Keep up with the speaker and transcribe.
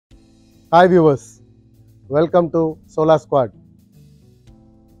Hi viewers, welcome to Solar Squad,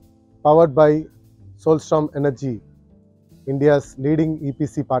 powered by Solstrom Energy, India's leading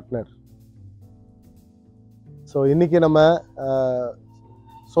EPC partner. So இன்னைக்கு நம்ம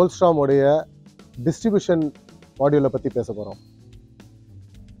Solstrom உடைய distribution module பத்தி பேச போறோம்.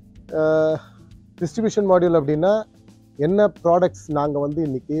 Distribution module அப்படின்னா என்ன ப்ராடக்ட்ஸ் நாங்க வந்து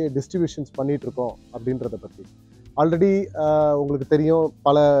இன்னைக்கு டிஸ்ட்ரிபியூஷன்ஸ் பண்ணிட்டு இருக்கோம் அப்படின்றத பத்தி. ஆல்ரெடி உங்களுக்கு தெரியும்,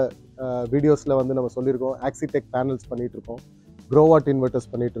 பல வீடியோஸில் வந்து நம்ம சொல்லியிருக்கோம், ஆக்சிடெக் பேனல்ஸ் பண்ணிகிட்ருக்கோம், க்ரோவாட் இன்வெர்டர்ஸ்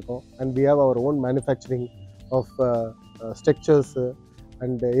பண்ணிகிட்ருக்கோம், and we have our own manufacturing of structures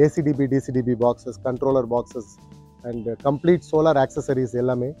and ACDP DCDP boxes, controller boxes and complete solar accessories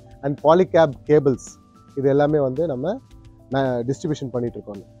எல்லாமே, அண்ட் பாலிகேப் கேபிள்ஸ், இது எல்லாமே வந்து நம்ம டிஸ்ட்ரிபியூஷன்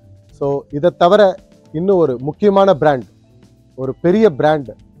பண்ணிகிட்ருக்கோம். ஸோ இதை தவிர இன்னும் ஒரு முக்கியமான பிராண்ட், ஒரு பெரிய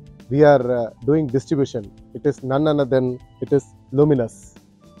brand we are doing distribution. It is none other than it is Luminous.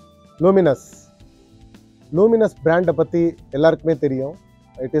 Luminous brand பத்தி எல்லாருக்குமே தெரியும்.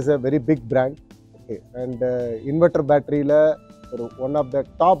 It is a very big brand. Okay, and inverter batteryல ஒரு one of the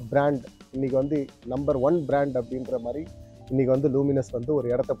top brand, இன்னைக்கு வந்து நம்பர் 1 brand அப்படின்ற மாதிரி இன்னைக்கு வந்து Luminous வந்து ஒரு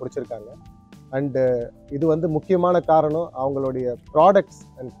இடத்தை பிடிச்சிருக்காங்க. அண்ட் இது வந்து முக்கியமான காரணம் அவங்களுடைய ப்ராடக்ட்ஸ்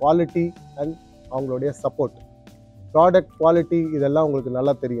அண்ட் குவாலிட்டி அண்ட் அவங்களுடைய சப்போர்ட். ப்ராடக்ட் குவாலிட்டி இதெல்லாம் உங்களுக்கு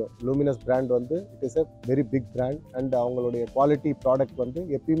நல்லா தெரியும். லூமினஸ் பிராண்ட் வந்து it is a very big brand and அவங்களுடைய குவாலிட்டி ப்ராடக்ட் வந்து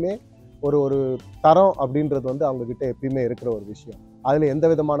எப்பயுமே ஒரு தரம் அப்படின்றது வந்து அவங்கக்கிட்ட எப்பயுமே இருக்கிற ஒரு விஷயம். அதில் எந்த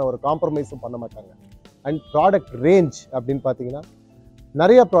விதமான ஒரு காம்ப்ரமைஸும் பண்ண மாட்டாங்க. அண்ட் ப்ராடக்ட் ரேஞ்ச் அப்படின்னு பார்த்தீங்கன்னா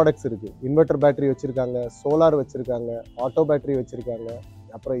நிறைய ப்ராடக்ட்ஸ் இருக்குது. இன்வெர்டர் பேட்டரி வச்சுருக்காங்க, சோலார் வச்சுருக்காங்க, ஆட்டோ பேட்டரி வச்சுருக்காங்க,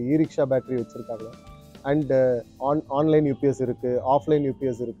 அப்புறம் இ ரிக்ஷா பேட்டரி வச்சுருக்காங்க, அண்டு ஆன்லைன் யூபிஎஸ் இருக்குது, ஆஃப்லைன்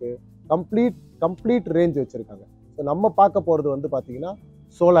யூபிஎஸ் இருக்குது, கம்ப்ளீட் ரேஞ்ச் வச்சுருக்காங்க. ஸோ நம்ம பார்க்க போகிறது வந்து பார்த்தீங்கன்னா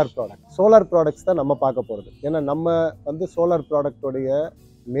சோலார் ப்ராடக்ட்ஸ் தான் நம்ம பார்க்க போகிறது. ஏன்னா நம்ம வந்து சோலார் ப்ராடக்டோடைய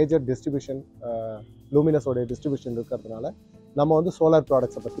மேஜர் டிஸ்ட்ரிபியூஷன், லூமினஸோடைய டிஸ்ட்ரிபியூஷன் இருக்கிறதுனால நம்ம வந்து சோலார்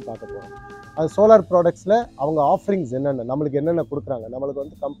ப்ராடக்ட்ஸை பற்றி பார்க்க போகிறோம். அது சோலார் ப்ராடக்ட்ஸில் அவங்க ஆஃபரிங்ஸ் என்னென்ன, நம்மளுக்கு என்னென்ன கொடுக்குறாங்க, நம்மளுக்கு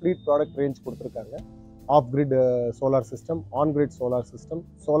வந்து கம்ப்ளீட் ப்ராடக்ட் ரேஞ்ச் கொடுத்துருக்காங்க. Of grid solar system, on grid solar system,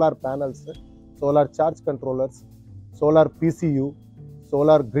 solar panels, solar charge controllers, solar PCU,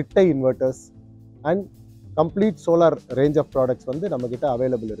 solar கிரிட்டை inverters and complete solar range of products வந்து நம்மக்கிட்ட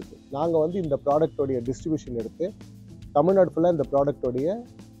அவைலபிள் இருக்குது. நாங்கள் வந்து இந்த ப்ராடக்டோடைய டிஸ்ட்ரிபியூஷன் எடுத்து தமிழ்நாடு ஃபுல்லாக இந்த ப்ராடக்டோடைய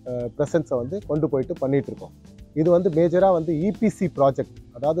ப்ரெசன்ஸை வந்து கொண்டு போயிட்டு பண்ணிகிட்ருக்கோம். இது வந்து மேஜராக வந்து இபிசி ப்ராஜெக்ட்,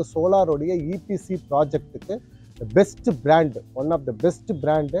 அதாவது சோலாரோடைய EPC ப்ராஜெக்ட்டுக்கு best brand, one of the best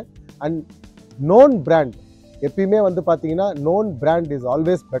brand and known brand. எப்பயுமே வந்து பார்த்தீங்கன்னா known brand is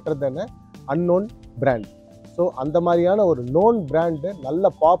always better then a unknown brand. So அந்த மாதிரியான ஒரு நோன் பிராண்டு, நல்ல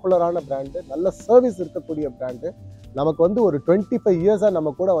பாப்புலரான பிராண்டு, நல்ல சர்வீஸ் இருக்கக்கூடிய பிராண்டு, நமக்கு வந்து ஒரு 25 இயர்ஸாக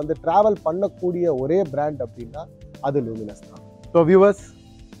நம்ம கூட வந்து ட்ராவல் பண்ணக்கூடிய ஒரே பிராண்ட் அப்படின்னா அது லூமினஸ் தான். ஸோ வியூவர்ஸ்,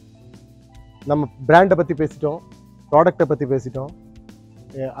 நம்ம பிராண்டை பற்றி பேசிட்டோம், ப்ராடக்டை பற்றி பேசிட்டோம்,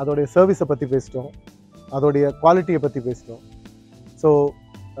 அதோடைய சர்வீஸை பற்றி பேசிட்டோம், அதோடைய குவாலிட்டியை பற்றி பேசிட்டோம். ஸோ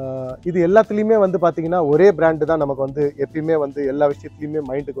இது எல்லாத்துலேயுமே வந்து பார்த்திங்கன்னா ஒரே பிராண்டு தான் நமக்கு வந்து எப்பயுமே வந்து எல்லா விஷயத்துலையுமே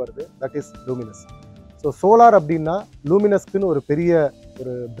மைண்டுக்கு வருது, that is luminous. So solar அப்படின்னா லூமினஸ்க்குன்னு ஒரு பெரிய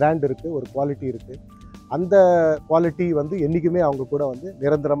ஒரு பிராண்ட் இருக்குது, ஒரு குவாலிட்டி இருக்குது. அந்த குவாலிட்டி வந்து என்றைக்குமே அவங்க கூட வந்து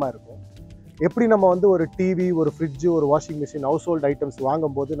நிரந்தரமாக இருக்கும். எப்படி நம்ம வந்து ஒரு டிவி, ஒரு ஃப்ரிட்ஜு, ஒரு washing machine, house hold items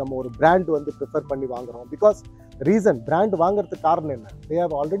வாங்கும்போது நம்ம ஒரு பிராண்ட் வந்து ப்ரிஃபர் பண்ணி வாங்குகிறோம். பிகாஸ் பிராண்ட் வாங்குறதுக்கு காரணம் என்ன, they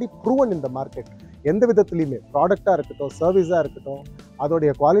have already proven in the market. எந்த விதத்துலையுமே ப்ராடக்டாக இருக்கட்டும், சர்வீஸாக இருக்கட்டும்,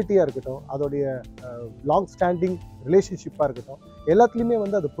 அதோடைய குவாலிட்டியாக இருக்கட்டும், அதோடைய லாங் ஸ்டாண்டிங் ரிலேஷன்ஷிப்பாக இருக்கட்டும், எல்லாத்துலேயுமே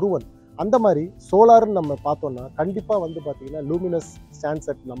வந்து அது ப்ரூவன். அந்த மாதிரி சோலார்னு நம்ம பார்த்தோம்னா கண்டிப்பாக வந்து பார்த்தீங்கன்னா luminous stands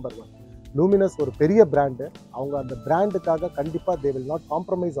at number 1. Luminous ஒரு பெரிய பிராண்டு, அவங்க அந்த பிராண்டுக்காக கண்டிப்பாக they will not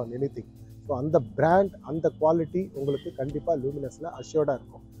compromise on anything. So அந்த பிராண்ட், அந்த குவாலிட்டி உங்களுக்கு கண்டிப்பாக லூமினஸில் அஷ்யூர்டாக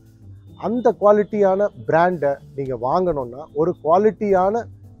இருக்கும். அந்த குவாலிட்டியான பிராண்டை நீங்கள் வாங்கணுன்னா ஒரு குவாலிட்டியான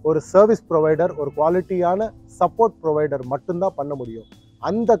ஒரு சர்வீஸ் ப்ரொவைடர், ஒரு குவாலிட்டியான சப்போர்ட் ப்ரொவைடர் மட்டும்தான் பண்ண முடியும்.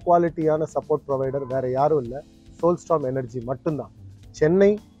 அந்த குவாலிட்டியான சப்போர்ட் ப்ரொவைடர் வேறு யாரும் இல்லை, சோல்ஸ்ட்ராம் எனர்ஜி மட்டும்தான்.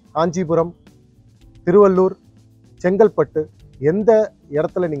 சென்னை, காஞ்சிபுரம், திருவள்ளூர், செங்கல்பட்டு, எந்த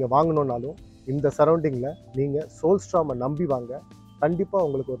இடத்துல நீங்கள் வாங்கணுன்னாலும் இந்த சரௌண்டிங்கில் நீங்கள் சோல்ஸ்ட்ராமை நம்பி வாங்க, கண்டிப்பாக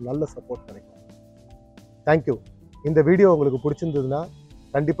உங்களுக்கு ஒரு நல்ல சப்போர்ட் கிடைக்கும். தேங்க்யூ. இந்த வீடியோ உங்களுக்கு பிடிச்சிருந்ததுன்னா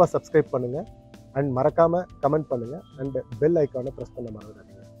கண்டிப்பாக சப்ஸ்கிரைப் பண்ணுங்கள் அண்ட் மறக்காமல் கமெண்ட் பண்ணுங்கள் அண்ட் பெல் ஐக்கானை ப்ரெஸ் பண்ண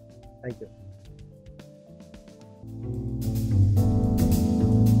மறந்துடாதீங்க. தேங்க்யூ.